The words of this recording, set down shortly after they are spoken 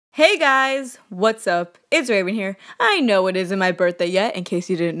Hey guys, what's up? It's Raven here. I know it isn't my birthday yet, in case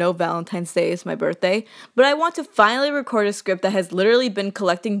you didn't know Valentine's Day is my birthday, but I want to finally record a script that has literally been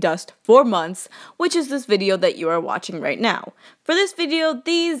collecting dust for months, which is this video that you are watching right now. For this video,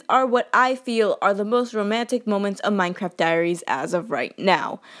 these are what I feel are the most romantic moments of Minecraft Diaries as of right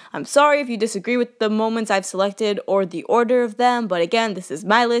now. I'm sorry if you disagree with the moments I've selected or the order of them, but again, this is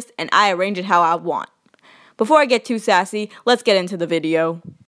my list and I arrange it how I want. Before I get too sassy, let's get into the video.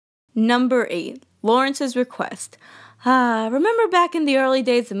 Number 8. Lawrence's request. Remember back in the early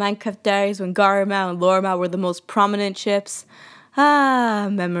days of Minecraft Diaries when APHMAU and Loramau were the most prominent ships?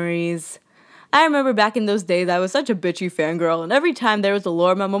 Memories. I remember back in those days I was such a bitchy fangirl, and every time there was a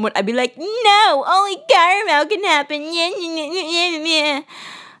Loramau moment, I'd be like, no, only APHMAU can happen.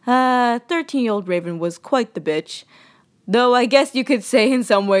 13-year-old Raven was quite the bitch. Though I guess you could say in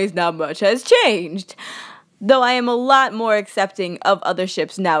some ways not much has changed. Though I am a lot more accepting of other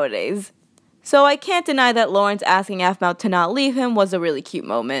ships nowadays. So I can't deny that Lawrence asking APHMAU to not leave him was a really cute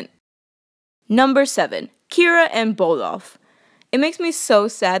moment. Number 7. Kira and Bololf. It makes me so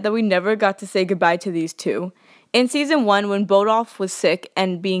sad that we never got to say goodbye to these two. In Season 1, when Bololf was sick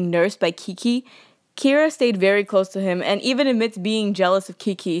and being nursed by Kiki, Kira stayed very close to him and even admits being jealous of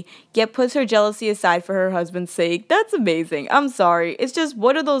Kiki, yet puts her jealousy aside for her husband's sake. That's amazing. I'm sorry. It's just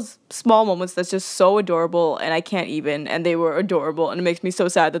one of those small moments that's just so adorable and I can't even, and they were adorable and it makes me so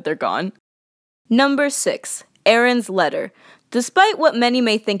sad that they're gone. Number 6. Aaron's letter. Despite what many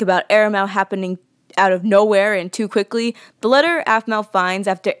may think about APHMAU happening out of nowhere and too quickly, the letter APHMAU finds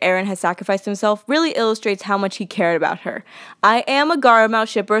after Aaron has sacrificed himself really illustrates how much he cared about her. I am a APHMAU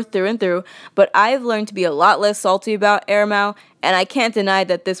shipper through and through, but I've learned to be a lot less salty about APHMAU, and I can't deny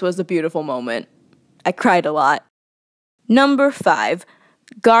that this was a beautiful moment. I cried a lot. Number 5.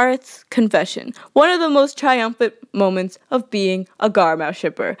 Gareth's confession. One of the most triumphant moments of being a APHMAU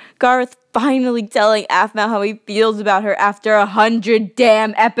shipper. Gareth finally telling APHMAU how he feels about her after 100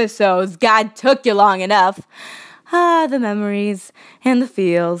 damn episodes. God, took you long enough. The memories and the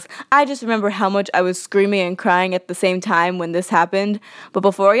feels. I just remember how much I was screaming and crying at the same time when this happened. But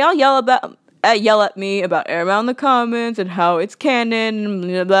before y'all yell at me about APHMAU in the comments and how it's canon,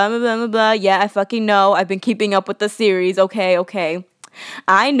 blah, blah, blah, blah, blah. Yeah, I fucking know. I've been keeping up with the series. Okay.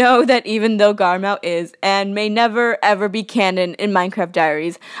 I know that even though APHMAU is and may never ever be canon in Minecraft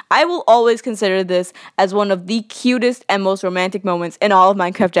Diaries, I will always consider this as one of the cutest and most romantic moments in all of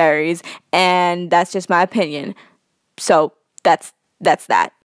Minecraft Diaries, and that's just my opinion. So, that's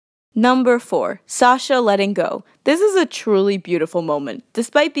that. Number 4. Sasha letting go. This is a truly beautiful moment.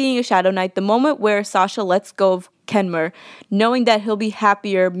 Despite being a Shadow Knight, the moment where Sasha lets go of Kenmer, knowing that he'll be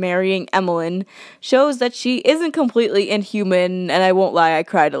happier marrying Emmeline, shows that she isn't completely inhuman, and I won't lie, I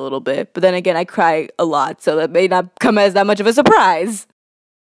cried a little bit. But then again, I cry a lot, so that may not come as that much of a surprise.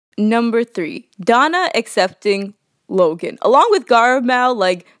 Number 3. Donna accepting Logan. Along with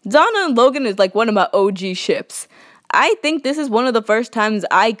APHMAU, Donna and Logan is one of my OG ships. I think this is one of the first times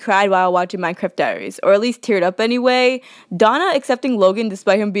I cried while watching Minecraft Diaries, or at least teared up anyway. Donna accepting Logan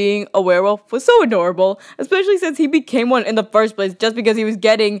despite him being a werewolf was so adorable, especially since he became one in the first place just because he was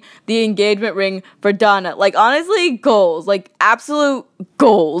getting the engagement ring for Donna. Honestly, goals. Absolute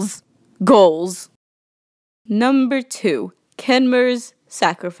goals. Goals. Number 2. Kenmer's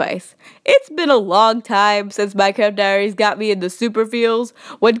sacrifice. It's been a long time since Minecraft Diaries got me in the super feels.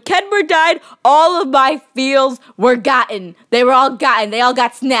 When Kenmer died, all of my feels were gotten. They were all gotten. They all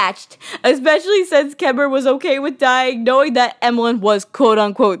got snatched. Especially since Kenmer was okay with dying, knowing that Emmeline was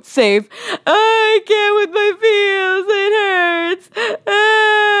quote-unquote safe. I can't with my feels. It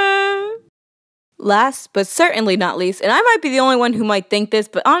hurts. Last but certainly not least, and I might be the only one who might think this,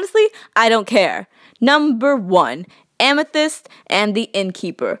 but honestly, I don't care. Number 1. Amethyst and the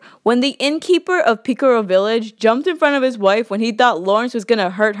innkeeper. When the innkeeper of Picaro Village jumped in front of his wife when he thought Lawrence was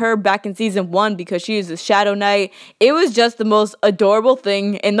gonna hurt her back in Season 1 because she is a Shadow Knight, it was just the most adorable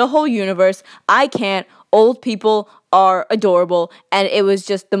thing in the whole universe. I can't. Old people are adorable, and it was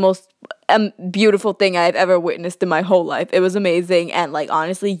just the most beautiful thing I've ever witnessed in my whole life. It was amazing, and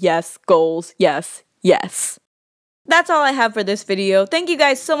honestly, yes, goals, yes. That's all I have for this video. Thank you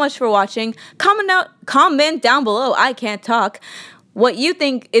guys so much for watching. Comment down below, I can't talk, what you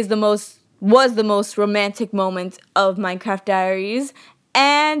think was the most romantic moment of Minecraft Diaries.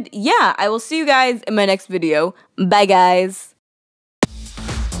 And yeah, I will see you guys in my next video. Bye guys.